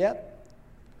on it yet,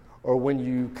 or when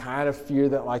you kind of fear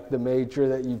that like the major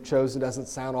that you've chosen doesn't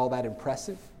sound all that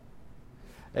impressive.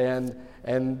 And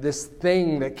this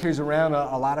thing that carries around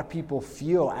a lot of people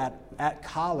feel at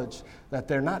college, that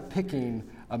they're not picking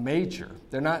a major,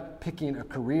 they're not picking a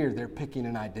career, they're picking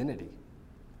an identity.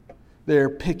 They're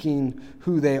picking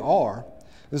who they are.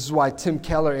 This is why Tim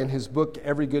Keller, in his book,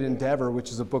 Every Good Endeavor, which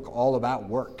is a book all about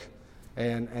work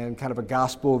and kind of a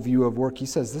gospel view of work, he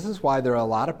says this is why there are a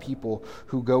lot of people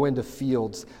who go into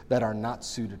fields that are not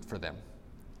suited for them,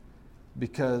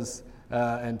 because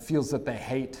and fields that they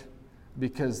hate,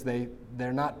 because they're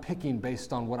not picking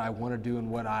based on what I want to do and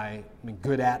what I'm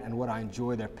good at and what I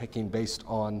enjoy. They're picking based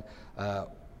on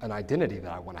an identity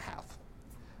that I want to have.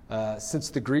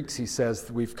 Since the Greeks, he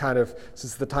says,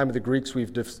 since the time of the Greeks,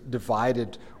 we've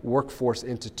divided workforce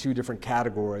into two different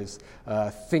categories,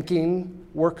 thinking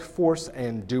workforce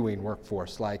and doing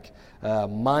workforce, like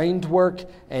mind work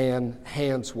and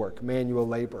hands work, manual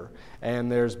labor.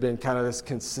 And there's been kind of this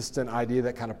consistent idea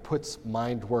that kind of puts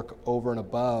mind work over and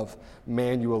above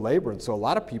manual labor. And so a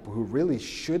lot of people who really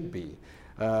should be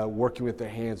working with their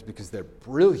hands because they're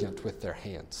brilliant with their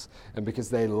hands and because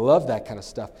they love that kind of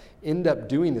stuff, end up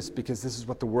doing this because this is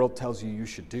what the world tells you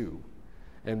should do,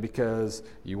 and because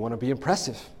you want to be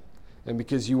impressive, and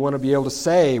because you want to be able to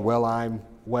say, well, I'm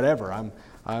whatever, I'm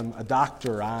a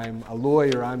doctor, I'm a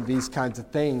lawyer, I'm these kinds of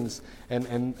things,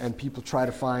 and people try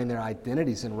to find their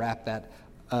identities and wrap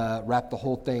the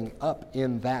whole thing up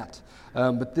in that.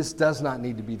 But this does not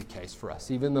need to be the case for us,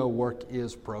 even though work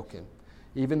is broken.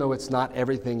 Even though it's not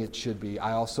everything it should be,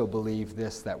 I also believe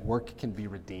this, that work can be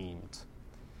redeemed.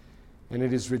 And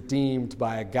it is redeemed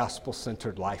by a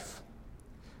gospel-centered life.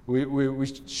 We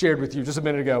shared with you just a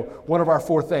minute ago one of our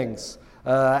 4 things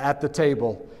at the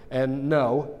table. And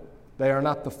no, they are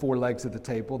not the 4 legs of the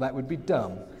table. That would be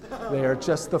dumb. They are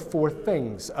just the 4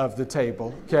 things of the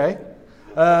table, okay?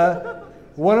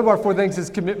 One of our 4 things is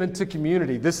commitment to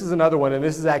community. This is another one, and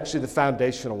this is actually the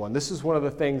foundational one. This is one of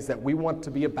the things that we want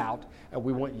to be about, and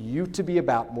we want you to be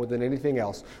about more than anything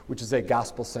else, which is a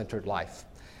gospel-centered life.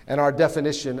 And our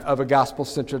definition of a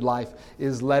gospel-centered life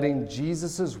is letting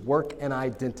Jesus' work and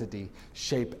identity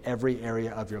shape every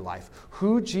area of your life.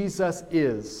 Who Jesus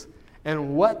is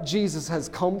and what Jesus has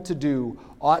come to do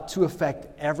ought to affect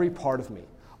every part of me,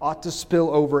 ought to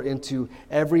spill over into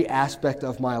every aspect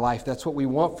of my life. That's what we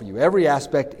want for you. Every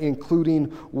aspect,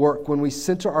 including work. When we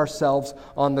center ourselves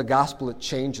on the gospel, it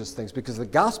changes things, because the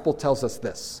gospel tells us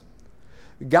this.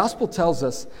 The gospel tells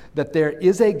us that there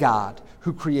is a God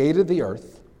who created the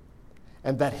earth,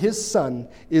 and that his Son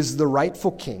is the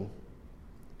rightful king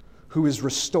who is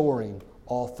restoring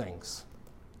all things.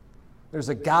 There's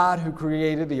a God who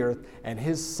created the earth, and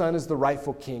his Son is the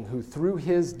rightful king who, through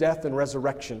his death and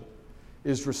resurrection,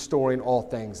 is restoring all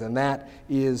things. And that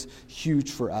is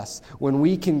huge for us. When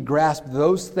we can grasp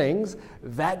those things,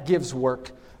 that gives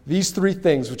work these 3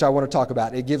 things, which I want to talk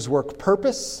about. It gives work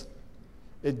purpose,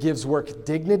 it gives work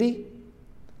dignity,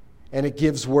 and it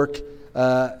gives work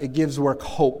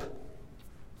hope.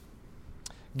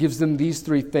 Gives them these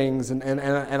 3 things, and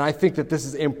I think that this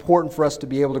is important for us to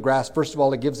be able to grasp. First of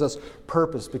all, it gives us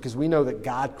purpose, because we know that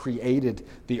God created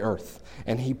the earth,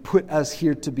 and he put us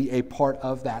here to be a part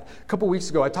of that. A couple weeks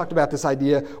ago, I talked about this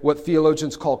idea, what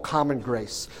theologians call common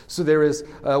grace. So there is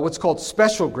what's called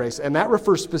special grace, and that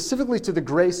refers specifically to the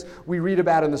grace we read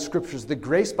about in the Scriptures, the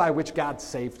grace by which God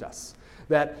saved us.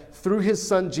 That through his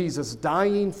Son Jesus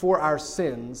dying for our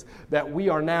sins, that we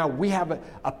have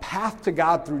a path to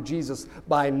God through Jesus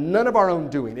by none of our own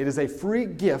doing. It is a free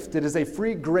gift. It is a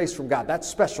free grace from God. That's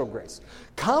special grace.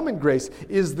 Common grace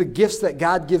is the gifts that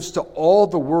God gives to all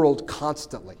the world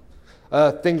constantly.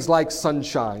 Things like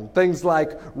sunshine, things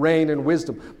like rain and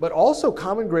wisdom. But also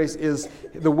common grace is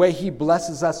the way he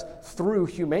blesses us through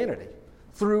humanity.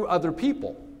 through other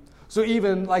people. So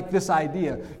even like this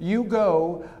idea, you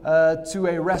go to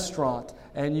a restaurant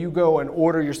and you go and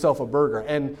order yourself a burger.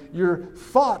 And your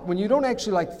thought, when you don't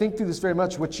actually like think through this very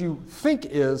much, what you think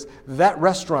is, that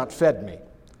restaurant fed me.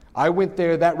 I went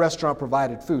there, that restaurant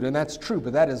provided food. And that's true,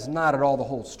 but that is not at all the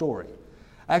whole story.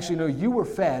 Actually, no, you were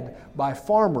fed by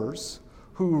farmers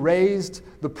who raised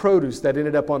the produce that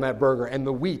ended up on that burger and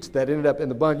the wheat that ended up in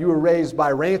the bun. You were raised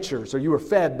by ranchers, or you were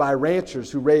fed by ranchers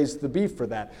who raised the beef for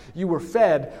that. You were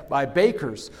fed by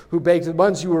bakers who baked the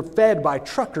buns. You were fed by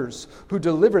truckers who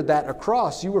delivered that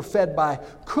across. You were fed by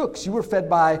cooks. You were fed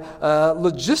by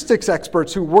logistics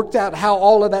experts who worked out how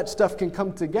all of that stuff can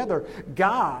come together.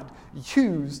 God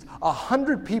used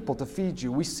 100 people to feed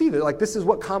you. We see that, like, this is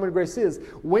what common grace is.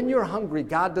 When you're hungry,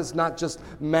 God does not just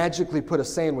magically put a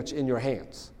sandwich in your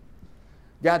hands.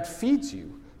 God feeds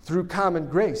you through common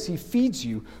grace. He feeds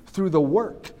you through the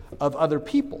work of other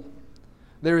people.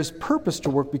 There is purpose to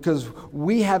work because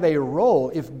we have a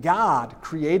role. If God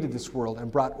created this world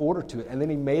and brought order to it, and then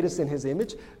He made us in His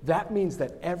image, that means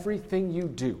that everything you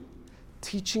do,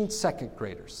 teaching second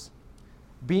graders,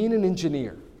 being an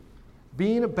engineer,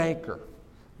 being a banker,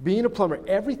 being a plumber,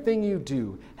 everything you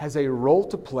do has a role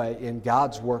to play in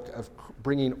God's work of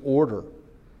bringing order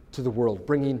to the world,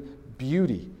 bringing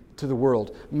beauty to the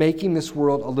world, making this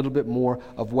world a little bit more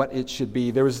of what it should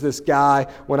be. There was this guy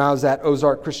when I was at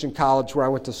Ozark Christian College where I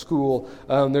went to school.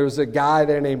 There was a guy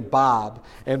there named Bob,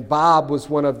 and Bob was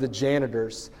one of the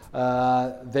janitors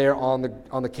there on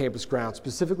the campus grounds,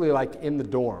 specifically like in the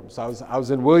dorms. I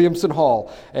was in Williamson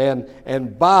Hall,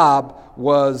 and Bob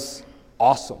was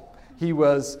awesome. He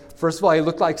was, first of all, he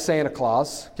looked like Santa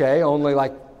Claus, okay, only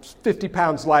like 50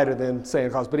 pounds lighter than Santa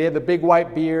Claus, but he had the big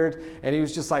white beard, and he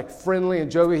was just like friendly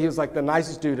and jovial. He was like the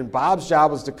nicest dude, and Bob's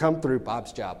job was to come through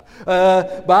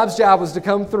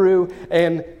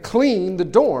and clean the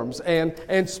dorms,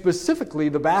 and specifically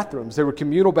the bathrooms. There were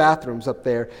communal bathrooms up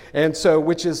there, and so,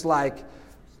 which is like,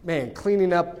 man,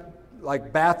 cleaning up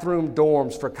like bathroom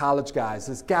dorms for college guys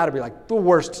has got to be like the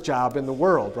worst job in the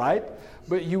world, right?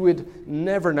 But you would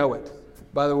never know it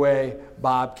by the way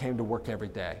Bob came to work every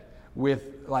day with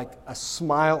like a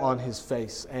smile on his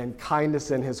face and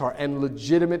kindness in his heart and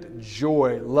legitimate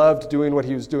joy, loved doing what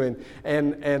he was doing.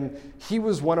 And he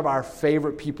was one of our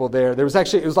favorite people there. It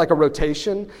was like a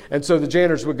rotation, and so the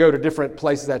janitors would go to different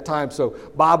places at times. So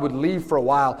Bob would leave for a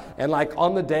while, and like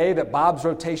on the day that Bob's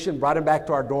rotation brought him back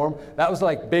to our dorm, that was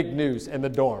like big news in the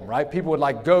dorm, right? People would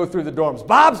like go through the dorms.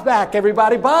 Bob's back,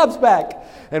 everybody, Bob's back.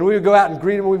 And we would go out and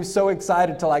greet him, and we'd be so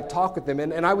excited to like talk with him.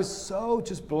 And I was so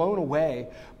just blown away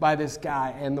by this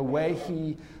guy and the way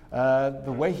he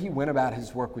went about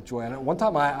his work with joy. And one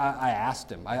time I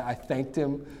asked him, I thanked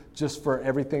him just for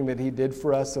everything that he did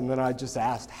for us, and then I just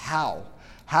asked,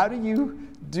 how do you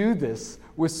do this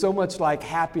with so much like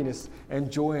happiness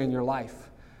and joy in your life?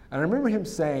 And I remember him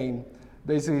saying,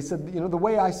 basically, he said, the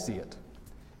way I see it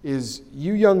is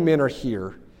you young men are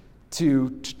here to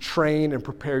train and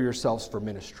prepare yourselves for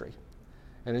ministry.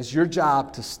 And it's your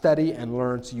job to study and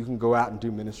learn so you can go out and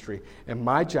do ministry. And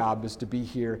my job is to be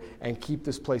here and keep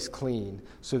this place clean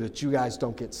so that you guys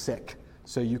don't get sick,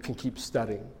 so you can keep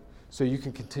studying, so you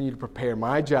can continue to prepare.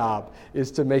 My job is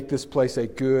to make this place a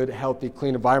good, healthy,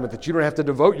 clean environment that you don't have to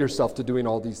devote yourself to doing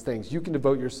all these things. You can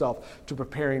devote yourself to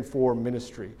preparing for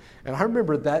ministry. And I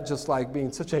remember that just like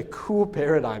being such a cool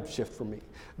paradigm shift for me,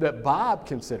 that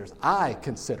I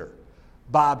consider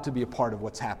Bob to be a part of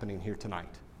what's happening here tonight.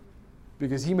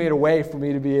 Because he made a way for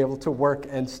me to be able to work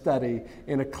and study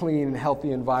in a clean and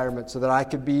healthy environment so that I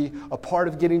could be a part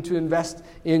of getting to invest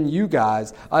in you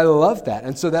guys. I love that.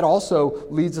 And so that also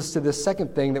leads us to this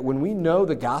second thing, that when we know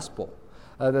the gospel,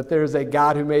 that there is a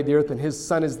God who made the earth and His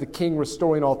Son is the King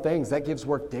restoring all things, that gives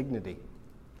work dignity.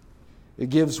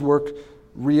 It gives work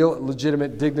real,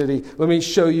 legitimate dignity. Let me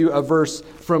show you a verse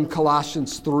from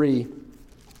Colossians 3.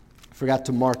 I forgot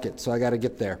to mark it, so I got to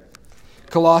get there.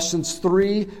 Colossians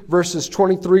 3, verses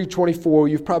 23, 24,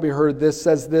 you've probably heard this,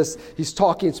 says this. He's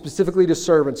talking specifically to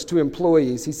servants, to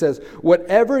employees. He says,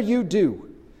 whatever you do,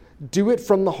 do it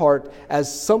from the heart as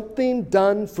something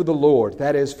done for the Lord,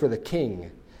 that is, for the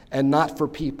King, and not for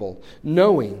people,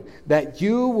 knowing that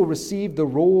you will receive the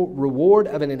reward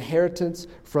of an inheritance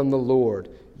from the Lord.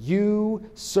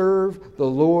 You serve the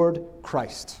Lord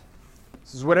Christ.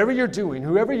 This is whatever you're doing,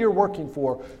 whoever you're working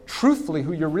for, truthfully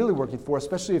who you're really working for,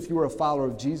 especially if you are a follower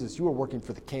of Jesus, you are working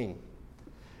for the King.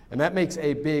 And that makes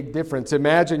a big difference.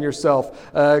 Imagine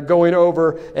yourself going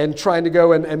over and trying to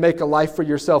go and make a life for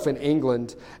yourself in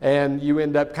England, and you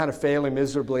end up kind of failing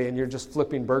miserably, and you're just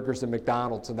flipping burgers at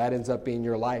McDonald's, and that ends up being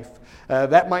your life.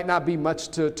 That might not be much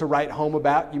to write home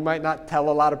about. You might not tell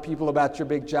a lot of people about your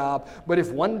big job. But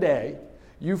if one day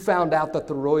you found out that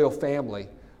the royal family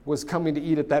was coming to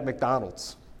eat at that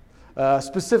McDonald's,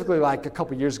 specifically like a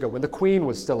couple years ago when the Queen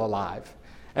was still alive,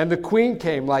 and the Queen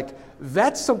came,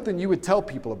 that's something you would tell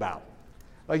people about.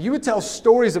 Like, you would tell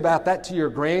stories about that to your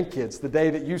grandkids the day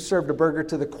that you served a burger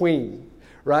to the Queen,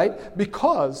 right?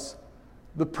 Because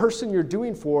the person you're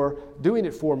doing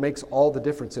it for makes all the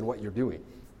difference in what you're doing.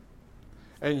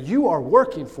 And you are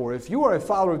working for, if you are a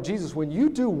follower of Jesus, when you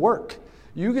do work,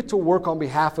 you get to work on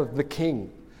behalf of the King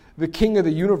of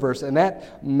the universe, and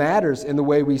that matters in the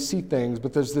way we see things.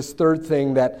 But there's this third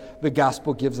thing that the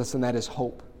gospel gives us, and that is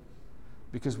hope.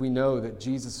 Because we know that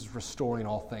Jesus is restoring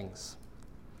all things,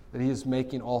 that he is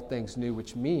making all things new,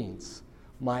 which means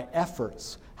my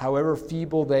efforts, however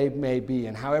feeble they may be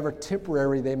and however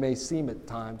temporary they may seem at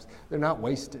times, they're not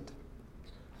wasted.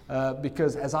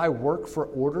 Because as I work for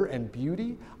order and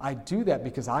beauty, I do that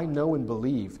because I know and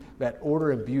believe that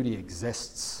order and beauty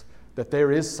exists, that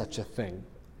there is such a thing,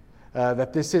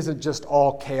 that this isn't just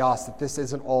all chaos, that this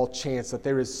isn't all chance, that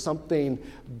there is something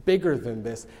bigger than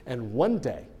this, and one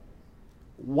day,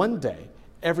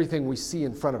 everything we see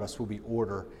in front of us will be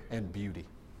order and beauty.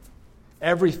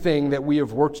 Everything that we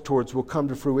have worked towards will come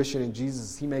to fruition in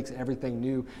Jesus. He makes everything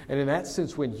new. And in that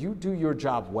sense, when you do your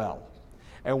job well,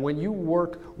 and when you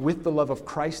work with the love of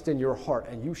Christ in your heart,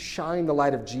 and you shine the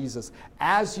light of Jesus,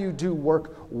 as you do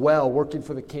work well, working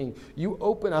for the King, you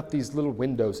open up these little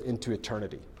windows into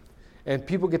eternity. And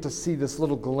people get to see this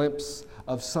little glimpse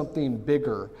of something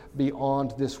bigger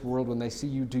beyond this world when they see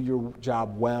you do your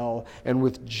job well and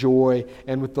with joy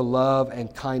and with the love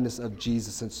and kindness of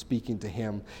Jesus and speaking to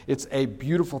him. It's a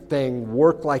beautiful thing.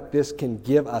 Work like this can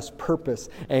give us purpose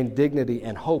and dignity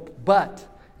and hope. But,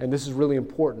 and this is really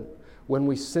important, when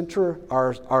we center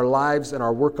our lives and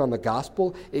our work on the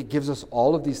gospel, it gives us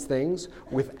all of these things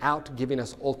without giving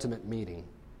us ultimate meaning,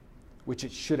 which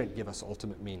it shouldn't give us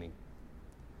ultimate meaning.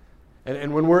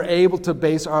 And when we're able to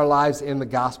base our lives in the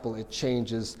gospel, it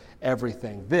changes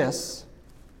everything. This,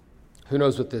 who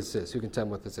knows what this is? Who can tell me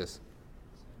what this is?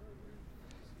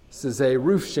 This is a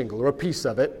roof shingle, or a piece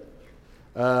of it.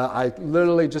 I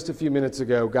literally just a few minutes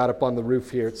ago got up on the roof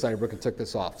here at Sunnybrook and took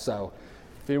this off. So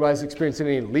if anybody's experiencing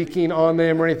any leaking on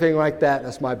them or anything like that,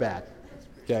 that's my bad.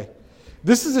 Okay?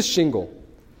 This is a shingle.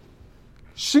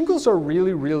 Shingles are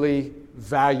really, really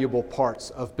valuable parts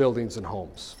of buildings and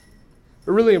homes.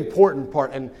 A really important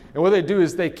part. And what they do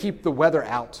is they keep the weather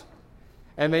out.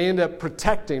 And they end up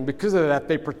protecting, because of that,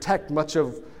 they protect much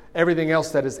of everything else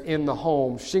that is in the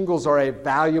home. Shingles are a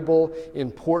valuable,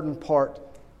 important part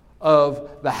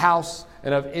of the house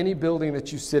and of any building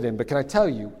that you sit in. But can I tell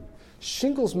you,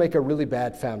 shingles make a really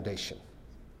bad foundation.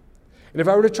 And if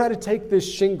I were to try to take this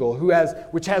shingle,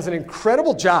 which has an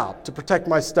incredible job to protect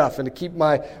my stuff and to keep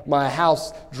my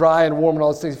house dry and warm and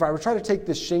all those things, if I were to try to take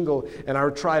this shingle and I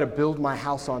were to try to build my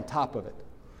house on top of it,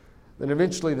 then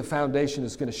eventually the foundation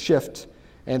is going to shift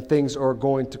and things are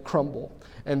going to crumble.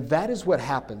 And that is what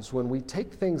happens when we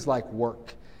take things like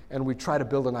work and we try to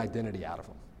build an identity out of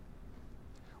them.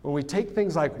 When we take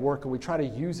things like work and we try to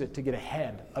use it to get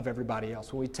ahead of everybody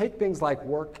else. When we take things like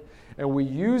work and we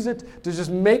use it to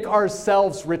just make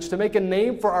ourselves rich, to make a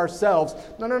name for ourselves.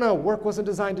 No. Work wasn't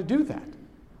designed to do that.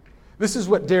 This is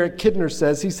what Derek Kidner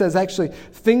says. He says, actually,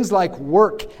 things like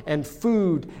work and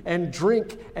food and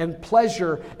drink and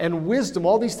pleasure and wisdom,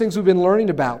 all these things we've been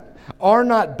learning about, are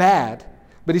not bad.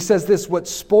 But he says this, what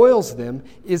spoils them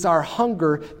is our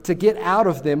hunger to get out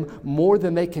of them more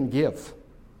than they can give.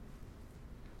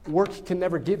 Work can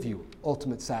never give you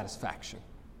ultimate satisfaction.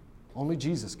 Only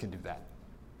Jesus can do that.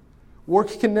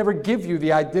 Work can never give you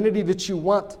the identity that you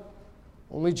want.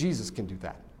 Only Jesus can do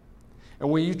that.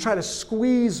 And when you try to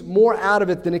squeeze more out of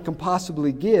it than it can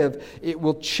possibly give, it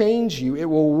will change you. It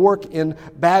will work in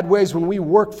bad ways. When we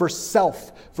work for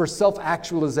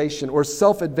self-actualization or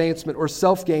self-advancement or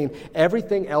self-gain,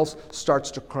 everything else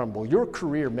starts to crumble. Your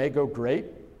career may go great,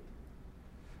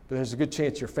 but there's a good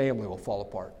chance your family will fall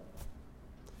apart.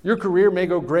 Your career may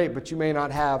go great, but you may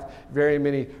not have very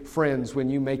many friends when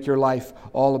you make your life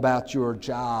all about your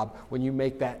job, when you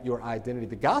make that your identity.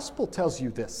 The gospel tells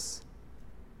you this.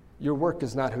 Your work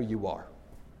is not who you are.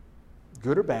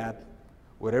 Good or bad,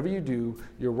 whatever you do,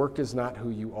 your work is not who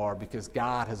you are because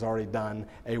God has already done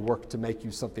a work to make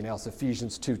you something else.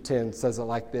 Ephesians 2:10 says it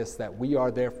like this, that we are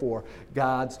therefore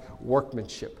God's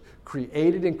workmanship,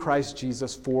 created in Christ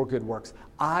Jesus for good works.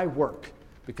 I work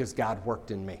because God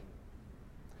worked in me.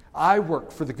 I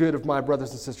work for the good of my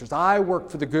brothers and sisters. I work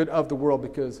for the good of the world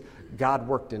because God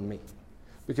worked in me.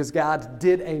 Because God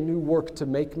did a new work to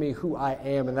make me who I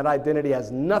am. And that identity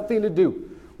has nothing to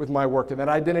do with my work. And that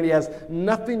identity has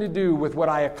nothing to do with what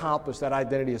I accomplish. That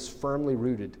identity is firmly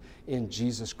rooted in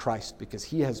Jesus Christ because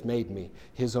he has made me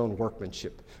his own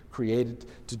workmanship, created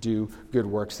to do good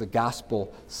works. The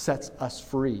gospel sets us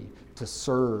free to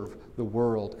serve the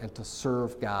world and to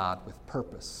serve God with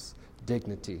purpose,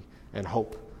 dignity, and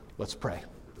hope. Let's pray.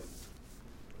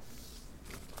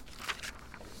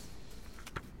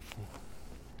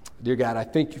 Dear God, I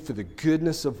thank you for the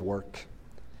goodness of work,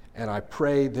 and I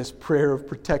pray this prayer of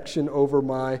protection over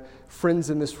my friends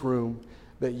in this room,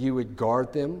 that you would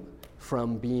guard them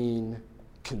from being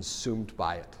consumed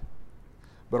by it,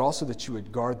 but also that you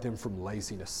would guard them from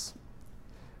laziness,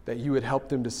 that you would help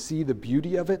them to see the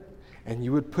beauty of it, and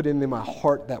you would put in them a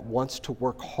heart that wants to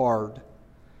work hard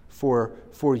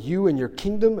for you and your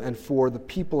kingdom and for the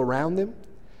people around them,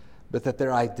 but that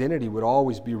their identity would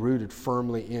always be rooted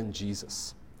firmly in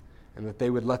Jesus, and that they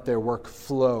would let their work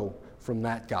flow from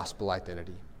that gospel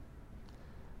identity.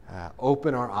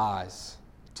 Open our eyes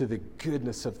to the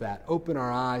goodness of that. Open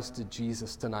our eyes to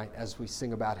Jesus tonight as we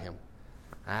sing about him.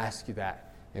 I ask you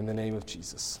that in the name of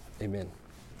Jesus. Amen.